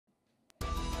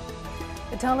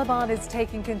Taliban is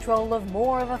taking control of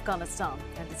more of Afghanistan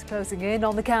and is closing in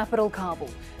on the capital, Kabul.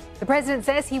 The president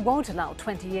says he won't allow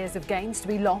 20 years of gains to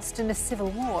be lost in a civil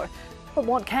war. But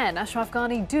what can Ashraf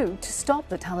Ghani do to stop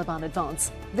the Taliban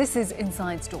advance? This is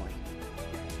Inside Stor.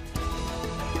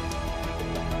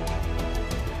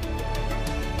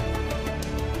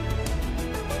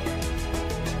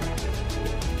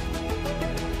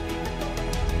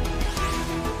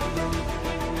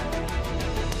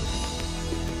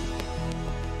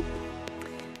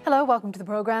 Hello, welcome to the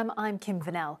programme. I'm Kim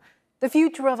Vanel. The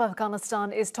future of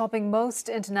Afghanistan is topping most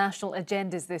international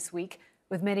agendas this week,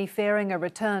 with many fearing a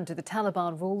return to the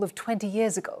Taliban rule of 20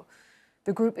 years ago.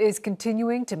 The group is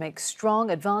continuing to make strong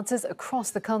advances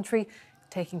across the country,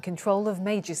 taking control of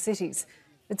major cities.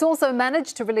 It's also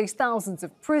managed to release thousands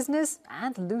of prisoners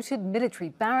and looted military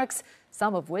barracks,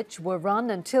 some of which were run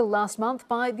until last month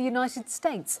by the United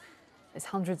States. As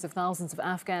hundreds of thousands of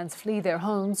Afghans flee their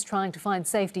homes trying to find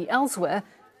safety elsewhere,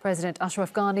 President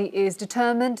Ashraf Ghani is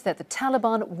determined that the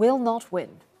Taliban will not win.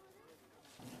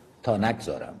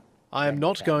 I am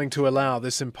not going to allow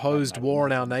this imposed war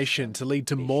on our nation to lead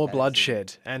to more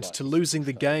bloodshed and to losing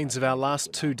the gains of our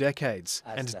last 2 decades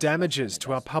and damages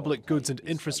to our public goods and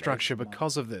infrastructure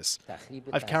because of this.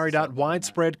 I've carried out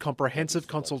widespread comprehensive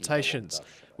consultations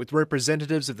with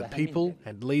representatives of the people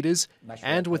and leaders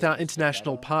and with our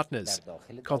international partners.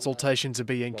 Consultations are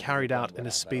being carried out in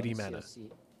a speedy manner.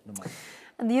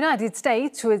 And the United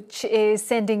States, which is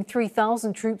sending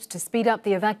 3,000 troops to speed up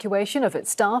the evacuation of its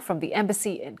staff from the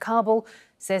embassy in Kabul,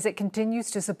 says it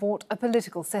continues to support a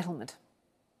political settlement.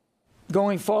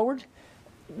 Going forward,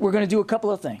 we're going to do a couple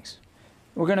of things.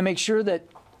 We're going to make sure that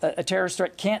a terrorist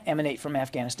threat can't emanate from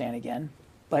Afghanistan again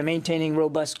by maintaining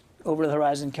robust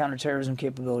over-the-horizon counterterrorism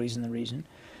capabilities in the region.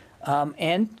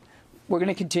 And we're going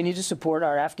to continue to support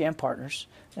our Afghan partners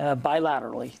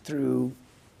bilaterally through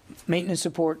maintenance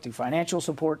support, through financial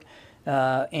support,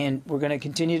 and we're going to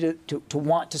continue to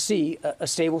want to see a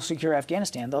stable, secure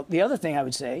Afghanistan. The other thing I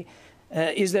would say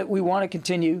is that we want to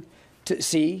continue to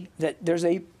see that there's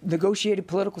a negotiated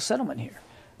political settlement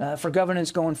here for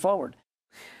governance going forward.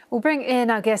 We'll bring in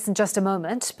our guests in just a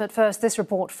moment, but first this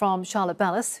report from Charlotte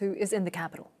Bellis, who is in the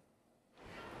capital.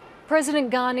 President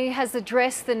Ghani has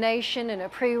addressed the nation in a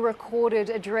pre-recorded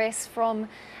address from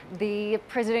the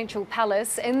presidential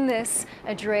palace. In this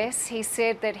address, he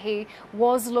said that he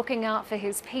was looking out for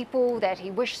his people, that he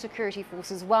wished security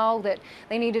forces well, that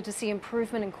they needed to see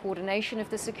improvement in coordination of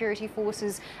the security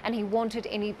forces, and he wanted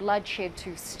any bloodshed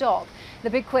to stop. The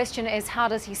big question is, how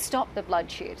does he stop the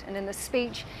bloodshed? And in the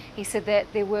speech, he said that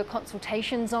there were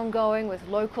consultations ongoing with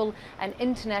local and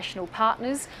international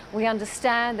partners. We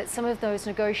understand that some of those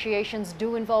negotiations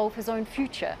do involve his own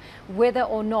future, whether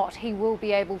or not he will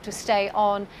be able to stay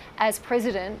on as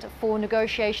president for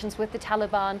negotiations with the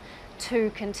Taliban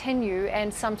to continue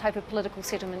and some type of political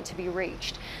settlement to be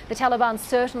reached. The Taliban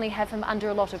certainly have him under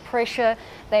a lot of pressure.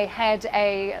 They had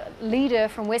a leader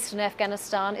from Western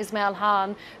Afghanistan, Ismail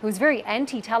Khan, who was very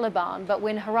anti-Taliban, but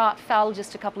when Herat fell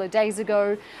just a couple of days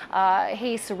ago,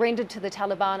 he surrendered to the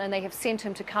Taliban, and they have sent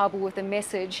him to Kabul with a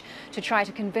message to try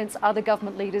to convince other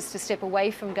government leaders to step away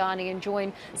from Ghani and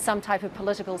join some type of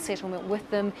political settlement with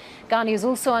them. Ghani is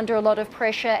also under a lot of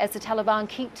pressure as the Taliban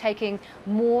keep taking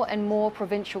more and more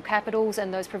provincial capitals,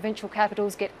 and those provincial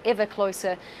capitals get ever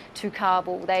closer to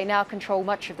Kabul. They now control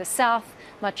much of the south,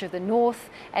 much of the north,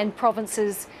 and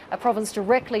a province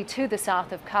directly to the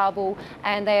south of Kabul,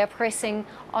 and they are pressing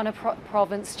on a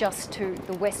province just to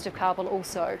the west of Kabul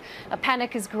also. A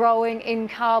panic is growing in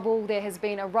Kabul. There has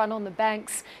been a run on the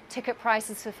banks. Ticket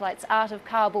prices for flights out of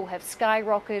Kabul have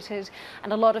skyrocketed,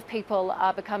 and a lot of people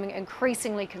are becoming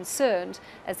increasingly concerned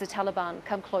as the Taliban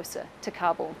come closer to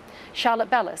Kabul. Charlotte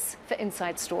Bellis for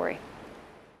Inside Story.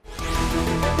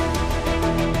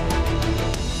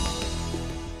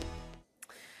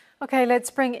 Okay, let's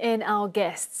bring in our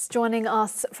guests. Joining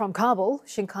us from Kabul,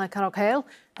 Shinkai Karakoyal,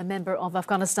 a member of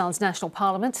Afghanistan's National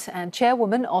Parliament and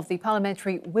chairwoman of the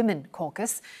Parliamentary Women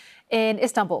Caucus. In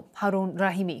Istanbul, Harun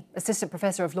Rahimi, assistant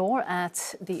professor of law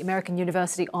at the American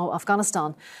University of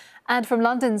Afghanistan. And from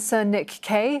London, Sir Nick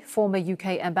Kay, former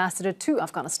UK ambassador to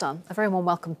Afghanistan. A very warm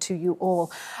welcome to you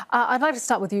all. I'd like to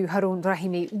start with you, Harun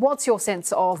Rahimi. What's your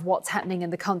sense of what's happening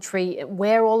in the country,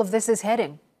 where all of this is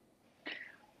heading?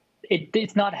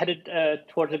 It's not headed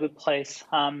towards a good place.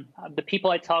 The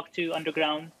people I talk to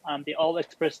underground, they all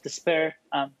express despair.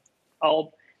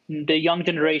 All the young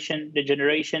generation, the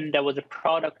generation that was a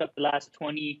product of the last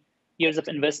 20 years of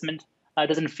investment,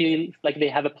 doesn't feel like they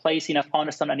have a place in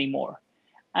Afghanistan anymore.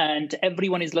 And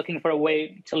everyone is looking for a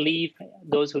way to leave.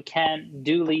 Those who can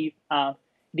do leave.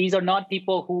 These are not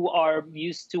people who are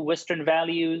used to Western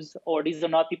values, or these are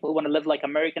not people who want to live like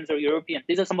Americans or Europeans.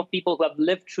 These are some of the people who have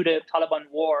lived through the Taliban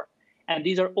war. And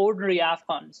these are ordinary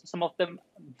Afghans, some of them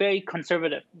very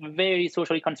conservative, very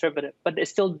socially conservative. But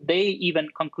they even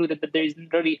concluded that there is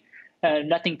really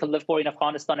nothing to live for in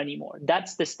Afghanistan anymore.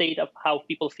 That's the state of how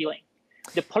people are feeling.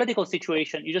 The political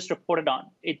situation you just reported on,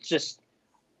 it's just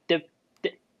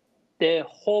the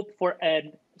hope for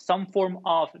some form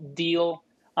of deal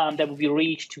that will be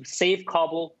reached to save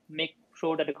Kabul, make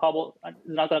sure that the Kabul is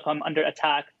not going to come under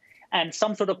attack, and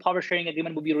some sort of power sharing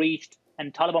agreement will be reached,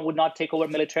 and Taliban would not take over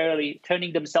militarily,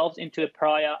 turning themselves into a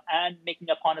pariah and making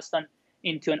Afghanistan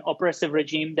into an oppressive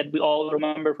regime that we all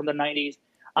remember from the 90s.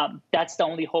 That's the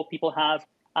only hope people have.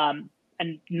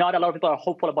 And not a lot of people are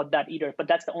hopeful about that either, but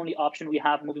that's the only option we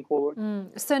have moving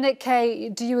forward. So, Nick Kay,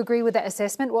 do you agree with that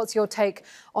assessment? What's your take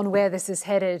on where this is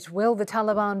headed? Will the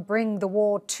Taliban bring the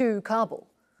war to Kabul?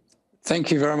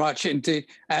 Thank you very much indeed.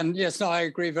 And yes, no, I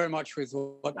agree very much with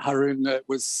what Haroon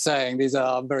was saying. These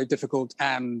are very difficult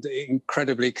and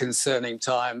incredibly concerning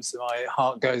times. My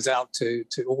heart goes out to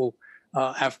all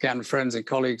Afghan friends and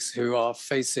colleagues who are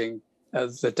facing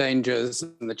the dangers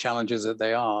and the challenges that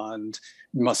they are, and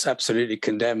must absolutely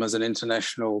condemn as an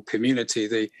international community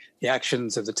the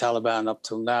actions of the Taliban up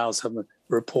till now. Some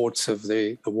reports of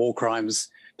the war crimes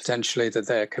potentially that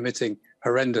they're committing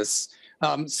horrendous.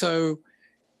 So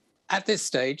at this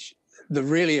stage, the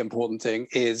really important thing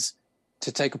is to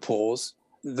take a pause.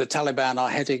 The Taliban are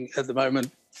heading at the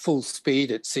moment full speed,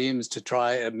 it seems, to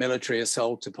try a military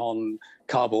assault upon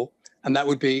Kabul. And that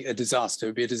would be a disaster. It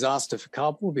would be a disaster for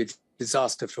Kabul, it would be a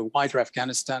disaster for wider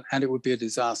Afghanistan, and it would be a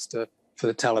disaster for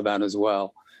the Taliban as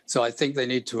well. So I think they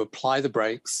need to apply the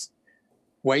brakes,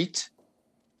 wait,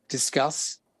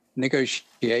 discuss,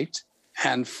 negotiate,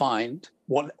 and find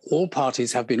what all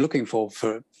parties have been looking for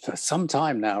some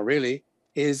time now, really,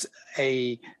 is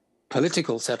a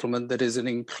political settlement that is an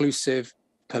inclusive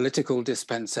political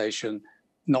dispensation,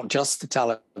 not just the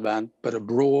Taliban, but a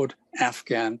broad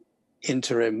Afghan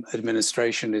interim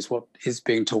administration is what is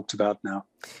being talked about now.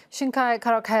 Shinkai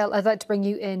Karakhail, I'd like to bring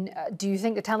you in. Do you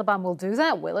think the Taliban will do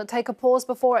that? Will it take a pause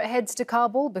before it heads to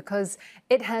Kabul? Because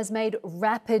it has made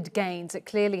rapid gains. It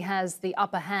clearly has the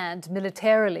upper hand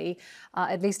militarily,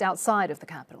 at least outside of the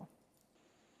capital.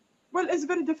 Well, it's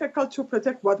very difficult to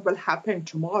predict what will happen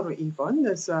tomorrow even,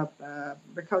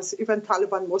 because even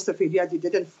Taliban, most of India, they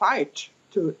didn't fight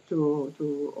to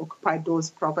occupy those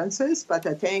provinces. But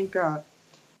I think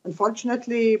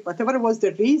unfortunately, whatever was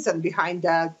the reason behind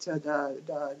that,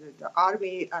 the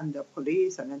army and the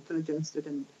police and intelligence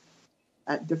didn't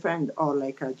defend or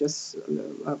just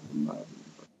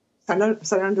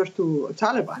surrender to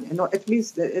Taliban. You know, it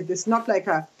means that it is not like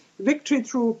a victory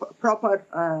through proper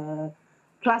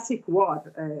classic war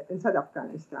inside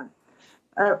Afghanistan.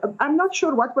 I'm not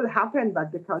sure what will happen,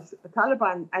 but because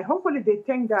Taliban, hopefully they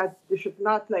think that they should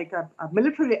not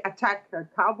militarily attack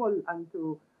Kabul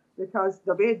because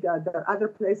the way the other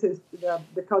places,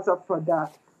 because of the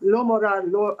low morale,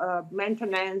 low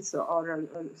maintenance or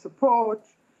support,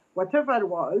 whatever it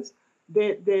was,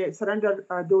 they surrender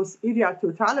those areas to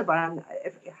Taliban.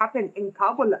 If it happened in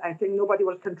Kabul, I think nobody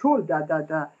will control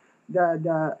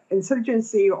the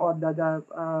insurgency or the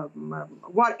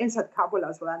war inside Kabul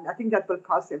as well. And I think that will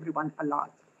cost everyone a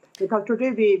lot. Because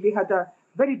today we had a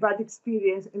very bad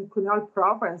experience in Kunar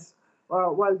province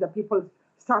while the people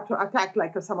start to attack,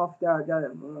 some of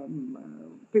the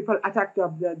people attacked,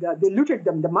 they looted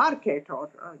them, the market or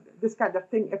this kind of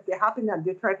thing. If they happen and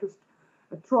they try to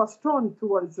throw a stone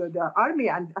towards the army,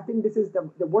 and I think this is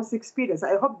the worst experience.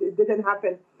 I hope it didn't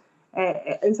happen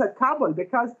inside Kabul,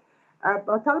 because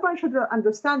Taliban should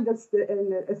understand this.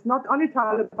 It's not only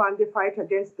Taliban they fight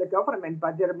against the government,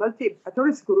 but they're a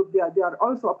multi-terrorist group. They are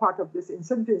also a part of this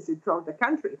insurgency throughout the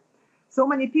country. So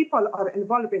many people are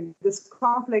involved in this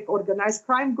conflict: organized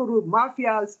crime group,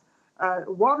 mafias,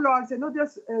 warlords. You know,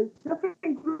 there's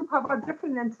different groups have a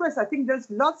different interests. I think there's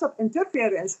lots of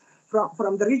interference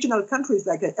from the regional countries.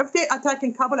 If they attack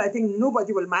in Kabul, I think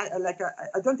nobody will I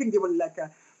don't think they will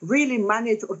really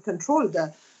manage or control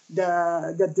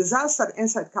the disaster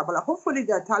inside Kabul. Hopefully,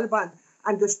 the Taliban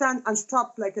understand and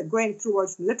stop going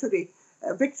towards military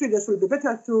victory. This will be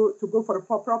better to go for a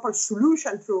proper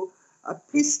solution through a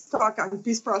peace talk and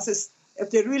peace process.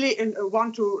 If they really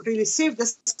want to really save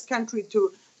this country,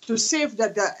 to save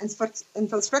the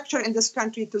infrastructure in this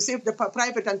country, to save the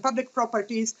private and public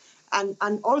properties,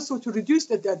 and also to reduce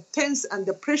the tense and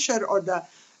the pressure or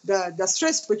the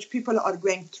stress which people are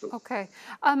going through. Okay.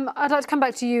 I'd like to come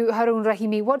back to you, Haroon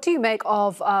Rahimi. What do you make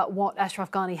of what Ashraf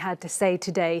Ghani had to say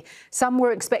today? Some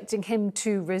were expecting him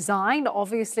to resign.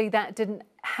 Obviously, that didn't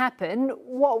happen.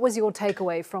 What was your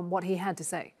takeaway from what he had to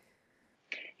say?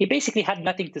 He basically had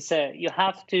nothing to say. You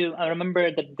have to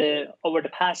remember that over the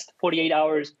past 48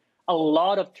 hours, a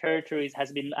lot of territories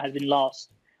has been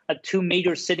lost. Two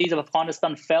major cities of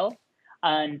Afghanistan fell,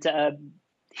 and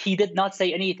he did not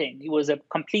say anything. It was a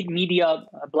complete media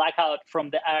blackout from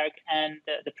the ARC and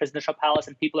the presidential palace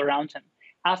and people around him.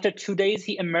 After 2 days,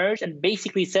 he emerged and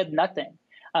basically said nothing.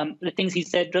 The things he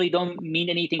said really don't mean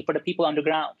anything for the people on the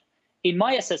ground. In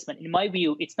my assessment, in my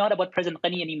view, it's not about President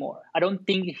Ghani anymore. I don't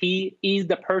think he is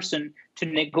the person to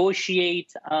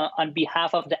negotiate on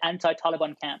behalf of the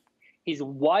anti-Taliban camp. He's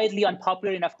widely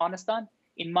unpopular in Afghanistan.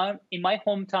 In my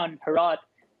hometown, Herat,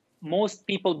 most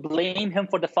people blame him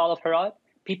for the fall of Herat.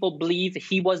 People believe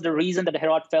he was the reason that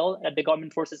Herat fell, that the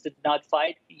government forces did not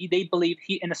fight. They believe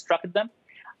he instructed them.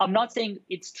 I'm not saying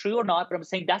it's true or not, but I'm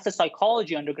saying that's the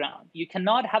psychology underground. You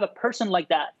cannot have a person like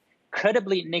that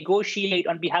credibly negotiate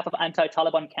on behalf of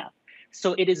anti-Taliban camp.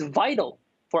 So it is vital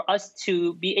for us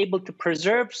to be able to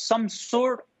preserve some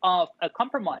sort of a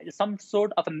compromise, some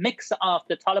sort of a mix of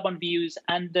the Taliban views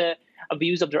and the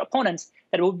views of their opponents,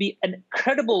 that will be an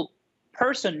credible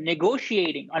person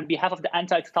negotiating on behalf of the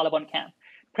anti-Taliban camp.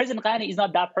 President Ghani is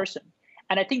not that person.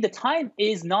 And I think the time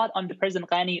is not on the President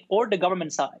Ghani or the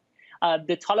government side.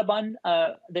 The Taliban,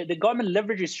 the government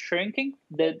leverage is shrinking.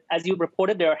 As you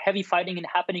reported, there are heavy fighting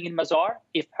happening in Mazar.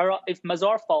 If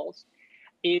Mazar falls,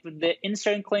 if the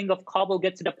encircling of Kabul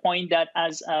gets to the point that,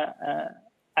 as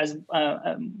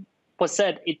was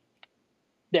said,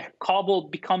 the Kabul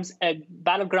becomes a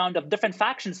battleground of different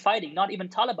factions fighting, not even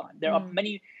Taliban. There are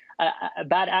many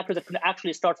bad actors that could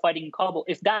actually start fighting in Kabul.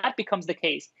 If that becomes the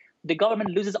case, the government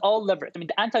loses all leverage. I mean,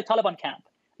 the anti-Taliban camp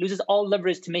loses all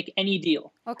leverage to make any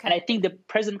deal. Okay. And I think the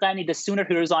President Ghani, the sooner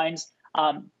he resigns,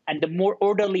 and the more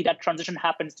orderly that transition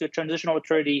happens to a transitional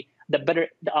authority, the better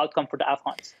the outcome for the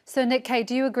Afghans. So, Nick Kay,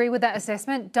 do you agree with that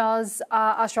assessment? Does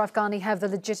Ashraf Ghani have the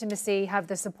legitimacy, have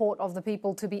the support of the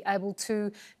people to be able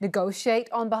to negotiate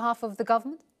on behalf of the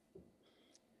government?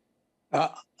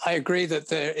 I agree that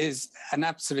there is an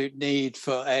absolute need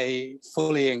for a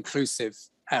fully inclusive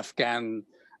Afghan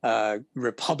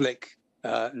republic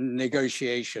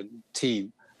negotiation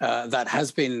team that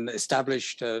has been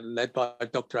established, led by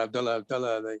Dr. Abdullah,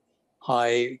 the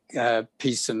High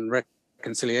Peace and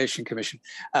Reconciliation Commission.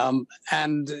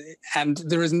 And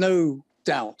there is no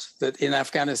doubt that in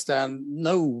Afghanistan,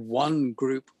 no one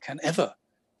group can ever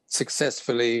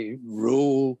successfully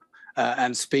rule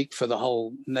and speak for the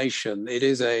whole nation. It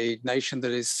is a nation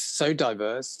that is so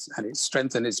diverse, and its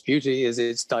strength and its beauty is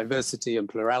its diversity and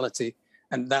plurality.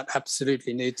 And that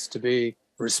absolutely needs to be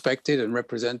respected and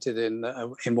represented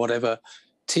in whatever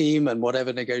team and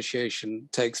whatever negotiation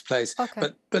takes place. Okay.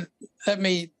 But let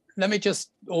me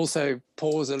just also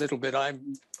pause a little bit.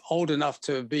 I'm old enough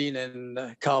to have been in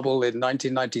Kabul in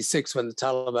 1996 when the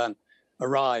Taliban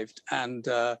arrived, and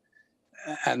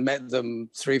met them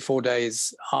 3-4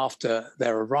 days after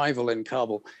their arrival in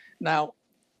Kabul. Now,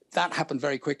 that happened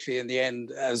very quickly in the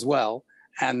end as well.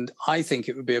 And I think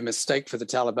it would be a mistake for the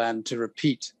Taliban to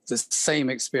repeat the same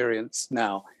experience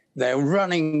now. They're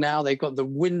running now, they've got the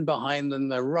wind behind them,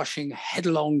 they're rushing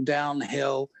headlong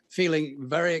downhill, feeling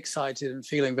very excited and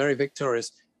feeling very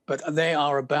victorious. But they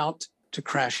are about to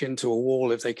crash into a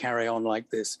wall if they carry on like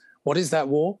this. What is that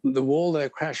wall? The wall they'll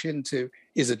crash into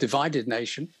is a divided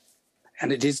nation,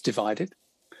 and it is divided.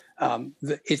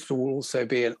 It will also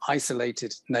be an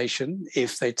isolated nation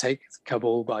if they take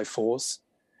Kabul by force.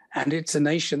 And it's a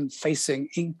nation facing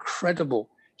incredible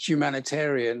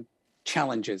humanitarian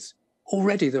challenges.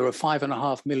 Already there are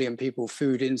 5.5 million people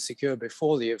food insecure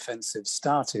before the offensive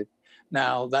started.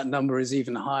 Now that number is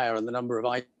even higher, and the number of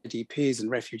IDPs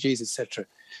and refugees, etc.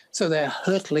 So they're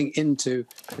hurtling into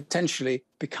potentially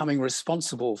becoming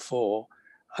responsible for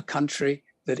a country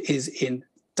that is in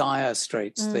dire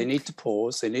straits. They need to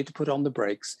pause, they need to put on the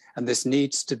brakes, and this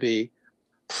needs to be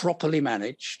properly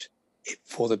managed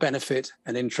for the benefit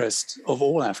and interest of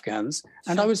all Afghans,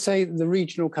 and I would say the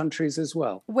regional countries as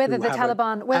well. Whether the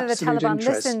Taliban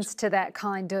listens to that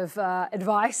kind of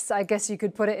advice, I guess you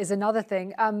could put it, is another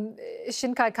thing.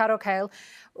 Shinkai Karokhail,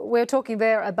 we're talking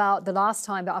there about the last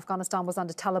time that Afghanistan was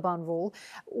under Taliban rule.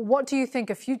 What do you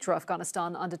think a future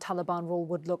Afghanistan under Taliban rule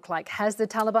would look like? Has the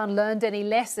Taliban learned any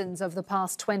lessons of the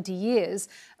past 20 years?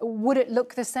 Would it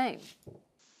look the same?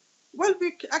 Well,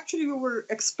 we were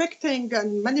expecting,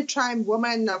 and many times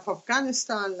women of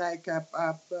Afghanistan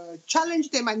challenge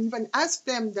them and even ask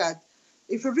them that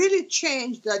if you really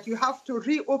change, that you have to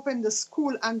reopen the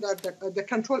school under the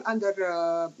control, under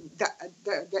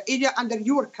the area under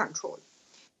your control.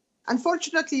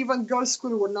 Unfortunately, even girls'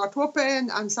 schools were not open,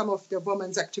 and some of the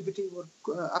women's activity were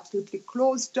absolutely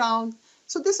closed down.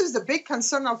 So this is the big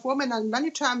concern of women, and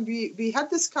many times we had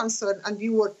this concern, and we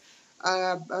would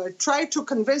try to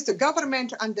convince the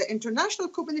government and the international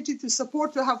community to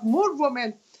support, to have more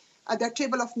women at the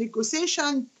table of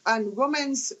negotiation, and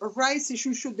women's rights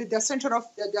issues should be the center of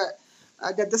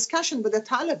the discussion with the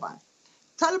Taliban.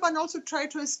 Taliban also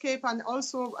tried to escape, and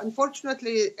also,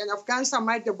 unfortunately, in Afghanistan,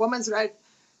 the women's rights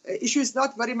issue is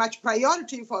not very much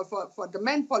priority for the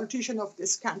main politician of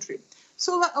this country.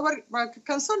 So our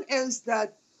concern is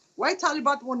that why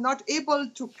Taliban were not able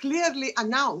to clearly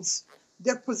announce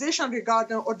their position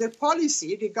regarding, or their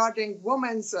policy regarding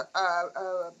women's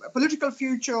political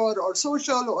future or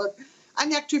social or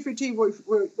any activity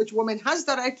which women has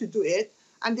the right to do it.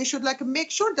 And they should make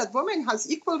sure that women has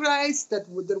equal rights, that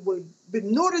there will be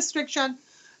no restriction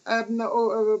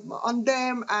on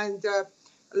them. And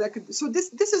so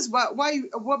this is why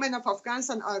women of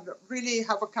Afghanistan are really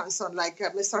have a concern. Like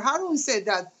Mr. Harun said,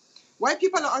 that why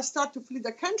people are start to flee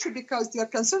the country, because they are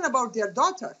concerned about their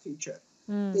daughter future,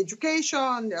 the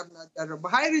education, their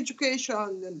higher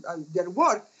education, and their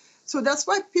work. So that's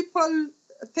why people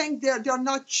think they are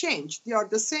not changed. They are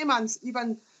the same, and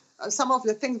even some of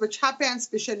the things which happen,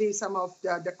 especially some of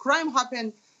the crime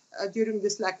happened during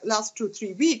this last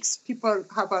 2-3 weeks. People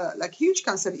have a huge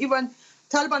concern. Even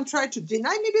Taliban tried to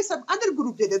deny, maybe some other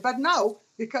group did it, but now,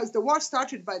 because the war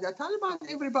started by the Taliban,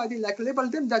 everybody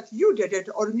labeled them that you did it,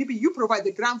 or maybe you provide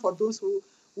the ground for those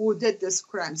who did this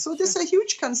crime. So this is a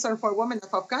huge concern for women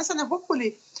of Afghanistan, and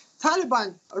hopefully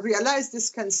Taliban realize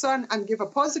this concern and give a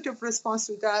positive response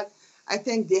to that. I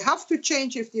think they have to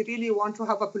change if they really want to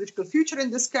have a political future in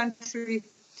this country,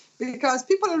 because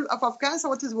people of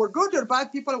Afghanistan, were good or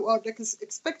bad, people were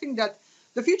expecting that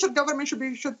the future government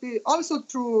should be also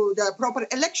through the proper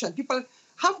election. People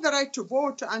have the right to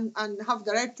vote and have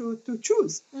the right to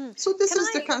choose. So this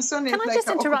is the concern. Can I just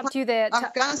interrupt you there?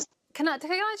 Can I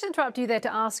just interrupt you there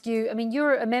to ask you, I mean,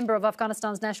 you're a member of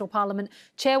Afghanistan's National Parliament,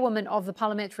 chairwoman of the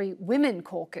Parliamentary Women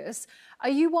Caucus. Are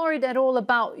you worried at all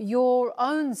about your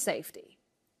own safety?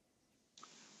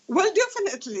 Well,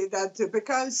 definitely that,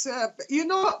 because,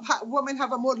 women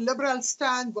have a more liberal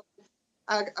stand,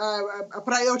 a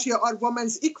priority are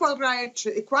women's equal right,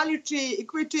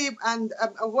 equity, and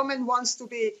a woman wants to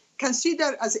be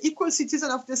considered as an equal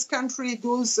citizen of this country.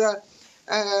 Those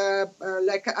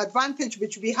advantage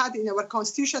which we had in our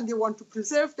constitution, they want to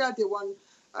preserve that. They want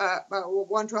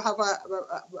to have a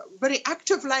very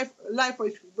active life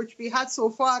which we had so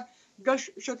far. Girls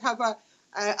should have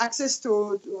access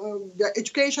to the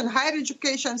education, higher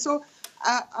education. So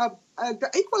the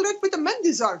equal right with the men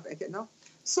deserve it,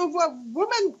 So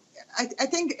women, I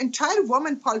think entire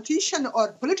women politician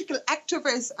or political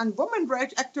activists and women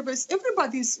rights activists,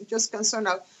 everybody's just concerned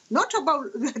not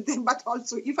about them, but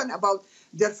also even about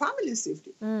their family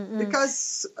safety.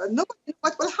 Because nobody knows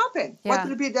what will happen. Yeah. What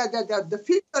will be the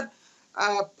future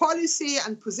policy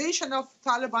and position of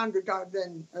Taliban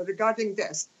regarding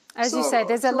this. As you said,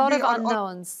 there's a lot of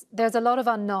unknowns. There's a lot of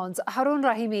unknowns. Harun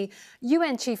Rahimi,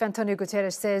 UN Chief Antonio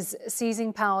Guterres says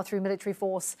seizing power through military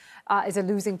force is a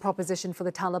losing proposition for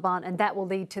the Taliban, and that will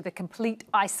lead to the complete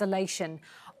isolation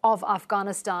of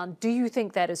Afghanistan. Do you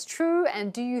think that is true?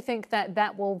 And do you think that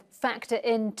that will factor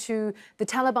into the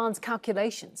Taliban's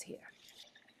calculations here?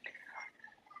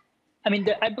 I mean,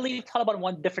 I believe Taliban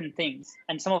want different things,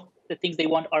 and some of the things they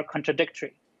want are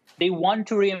contradictory. They want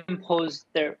to reimpose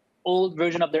their old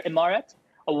version of their emirate,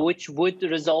 which would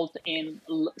result in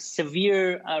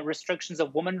severe restrictions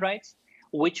of women's rights,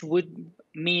 which would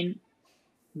mean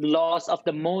loss of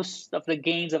the most of the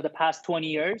gains of the past 20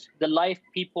 years, the life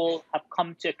people have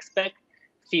come to expect,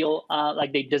 feel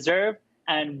like they deserve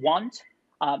and want.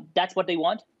 That's what they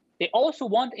want. They also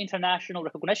want international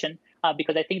recognition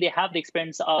because I think they have the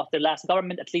experience of their last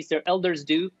government, at least their elders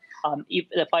do. If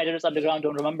the fighters on the ground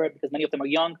don't remember it because many of them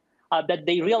are young. That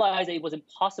they realized it was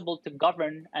impossible to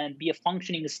govern and be a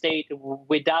functioning state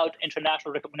without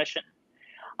international recognition.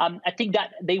 I think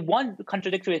that they want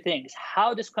contradictory things.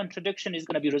 How this contradiction is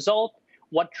going to be resolved,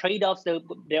 what trade-offs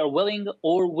they are willing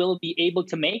or will be able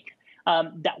to make,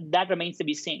 that remains to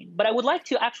be seen. But I would like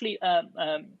to actually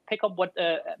pick up what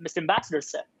Mr. Ambassador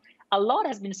said. A lot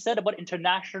has been said about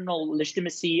international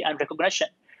legitimacy and recognition,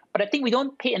 but I think we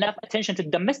don't pay enough attention to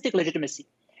domestic legitimacy.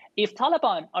 If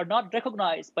Taliban are not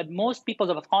recognized by most peoples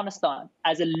of Afghanistan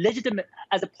as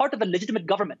a part of a legitimate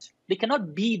government, they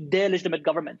cannot be their legitimate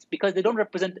government because they don't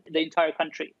represent the entire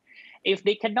country. If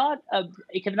they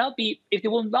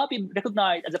will not be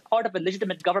recognized as a part of a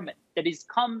legitimate government that is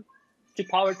come to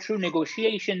power through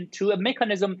negotiation, through a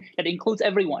mechanism that includes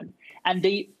everyone, and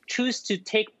they choose to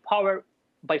take power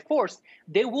by force,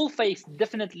 they will face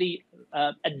definitely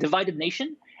a divided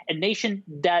nation, a nation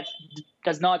that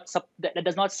does not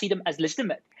see them as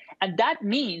legitimate, and that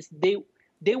means they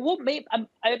will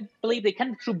I believe they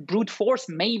can through brute force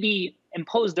maybe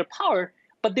impose their power,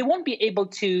 but they won't be able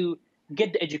to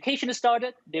get the education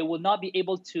started. They will not be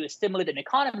able to stimulate an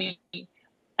economy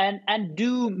and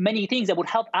do many things that would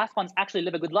help Afghans actually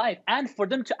live a good life, and for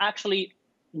them to actually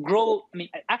grow,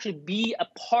 actually be a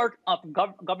part of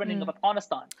governing of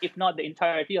Afghanistan, if not the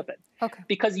entirety of it. Okay.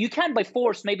 Because you can, by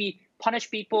force, maybe punish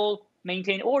people,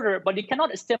 maintain order, but you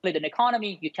cannot stimulate an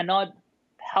economy. You cannot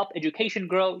help education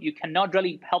grow. You cannot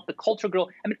really help the culture grow.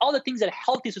 All the things that a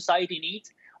healthy society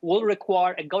needs will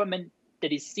require a government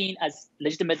that is seen as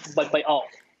legitimate by all.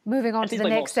 Moving on to the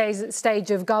next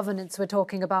stage of governance we're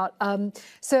talking about.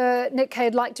 Sir Nick Kay,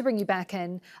 I'd like to bring you back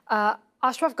in.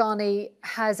 Ashraf Ghani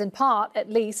has, in part at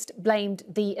least, blamed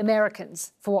the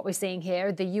Americans for what we're seeing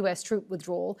here, the US troop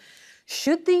withdrawal.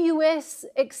 Should the US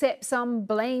accept some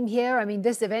blame here?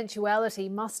 This eventuality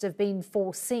must have been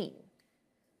foreseen.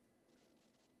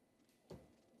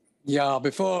 Yeah,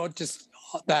 before just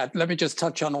that, let me just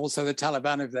touch on also the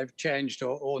Taliban, if they've changed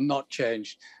or not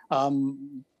changed.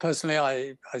 Personally,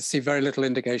 I see very little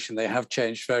indication they have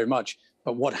changed very much.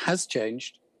 But what has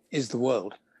changed is the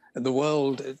world. And the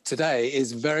world today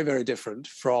is very, very different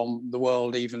from the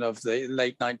world even of the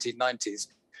late 1990s.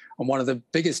 And one of the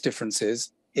biggest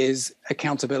differences is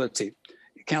accountability.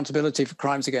 Accountability for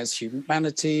crimes against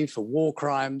humanity, for war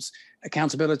crimes,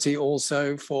 accountability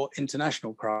also for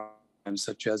international crimes,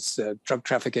 such as drug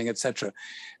trafficking, etc.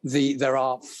 There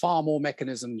are far more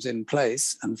mechanisms in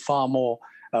place and far more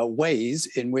ways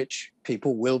in which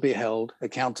people will be held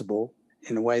accountable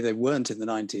in a way they weren't in the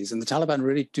 90s. And the Taliban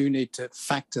really do need to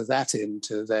factor that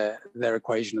into their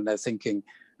equation and their thinking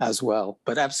as well.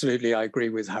 But absolutely, I agree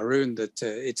with Haroon that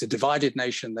it's a divided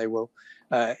nation. They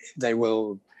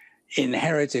will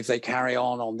inherit if they carry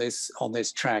on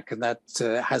this track, and that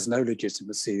has no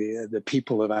legitimacy. The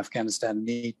people of Afghanistan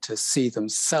need to see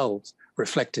themselves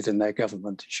reflected in their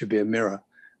government. It should be a mirror,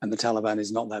 and the Taliban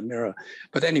is not that mirror.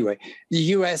 But anyway, the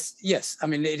US, yes,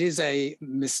 it is a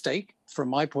mistake from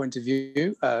my point of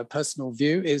view. Personal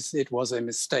view is it was a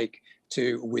mistake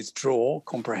to withdraw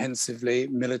comprehensively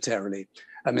militarily.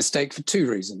 A mistake for two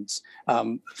reasons.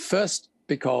 First,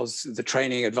 because the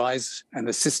training, advice and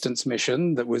assistance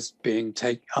mission that was being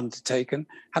undertaken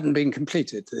hadn't been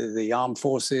completed. The armed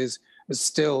forces was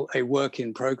still a work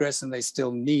in progress and they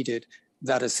still needed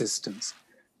that assistance.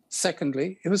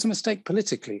 Secondly, it was a mistake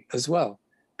politically as well,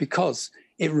 because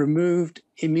it removed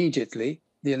immediately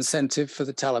the incentive for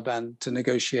the Taliban to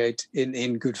negotiate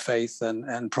in good faith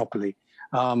and properly.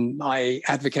 I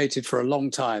advocated for a long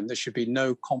time there should be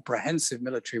no comprehensive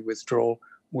military withdrawal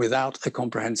without a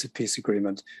comprehensive peace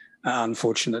agreement.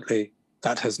 Unfortunately,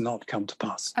 that has not come to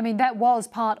pass. That was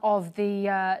part of the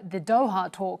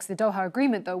Doha talks, the Doha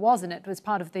agreement, though, wasn't it? It was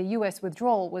part of the US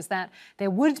withdrawal, was that there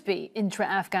would be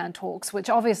intra-Afghan talks, which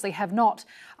obviously have not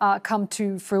come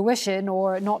to fruition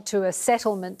or not to a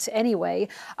settlement anyway.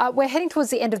 We're heading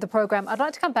towards the end of the programme. I'd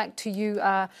like to come back to you,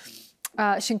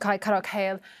 Shinkai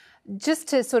Karakhail, just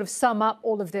to sort of sum up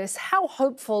all of this. How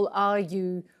hopeful are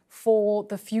you for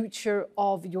the future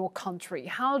of your country?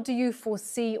 How do you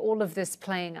foresee all of this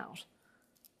playing out?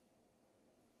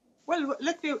 Well,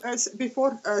 let me,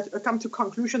 before I come to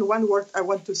conclusion, one word I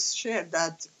want to share,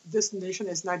 that this nation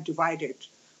is not divided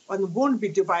and won't be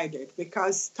divided,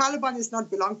 because Taliban does not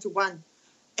belong to one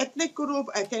ethnic group,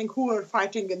 I think, who are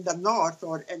fighting in the north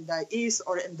or in the east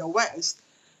or in the west.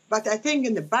 But I think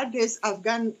in the bad days,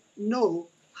 Afghans know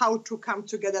how to come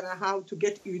together and how to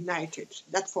get united,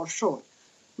 that's for sure.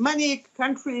 Many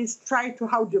countries try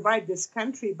to divide this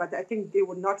country, but I think they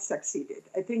will not succeed.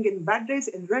 I think in bad days,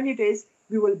 in rainy days,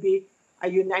 we will be a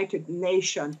united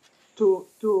nation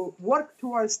to work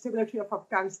towards stability of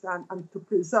Afghanistan and to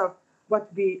preserve what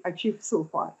we achieved so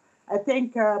far. I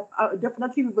think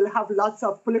definitely we will have lots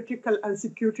of political and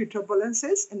security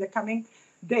turbulences in the coming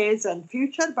days and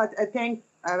future, but I think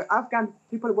Afghan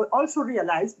people will also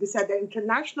realize, besides the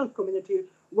international community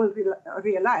will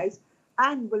realize,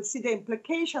 and will see the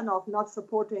implication of not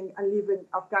supporting and leaving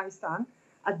Afghanistan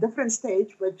at different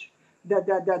stage, which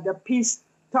the peace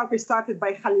talk is started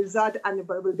by Khalilzad and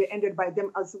will be ended by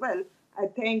them as well. I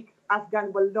think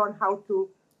Afghan will learn how to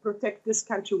protect this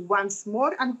country once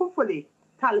more, and hopefully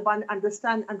Taliban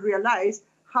understand and realize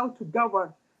how to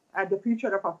govern the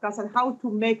future of Afghanistan, how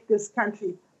to make this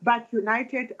country back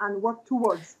united and work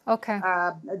towards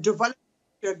develop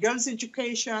girls'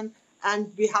 education,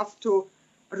 and we have to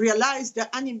realize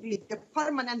the enemy, the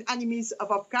permanent enemies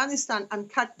of Afghanistan, and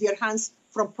cut their hands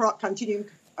from continuing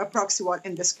a proxy war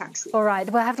in this country. All right,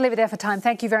 we'll have to leave it there for time.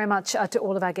 Thank you very much to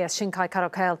all of our guests, Shinkai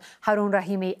Karakel, Harun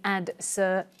Rahimi and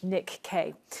Sir Nick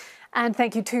Kay. And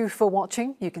thank you too for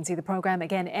watching. You can see the programme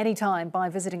again anytime by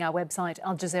visiting our website,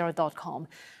 aljazeera.com.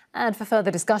 And for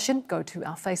further discussion, go to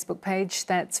our Facebook page.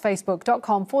 That's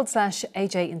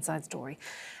facebook.com/AJ Inside Story.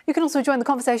 You can also join the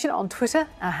conversation on Twitter.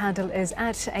 Our handle is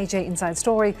 @AJ Inside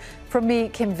Story. From me,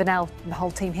 Kim Vanel, and the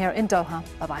whole team here in Doha.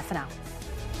 Bye-bye for now.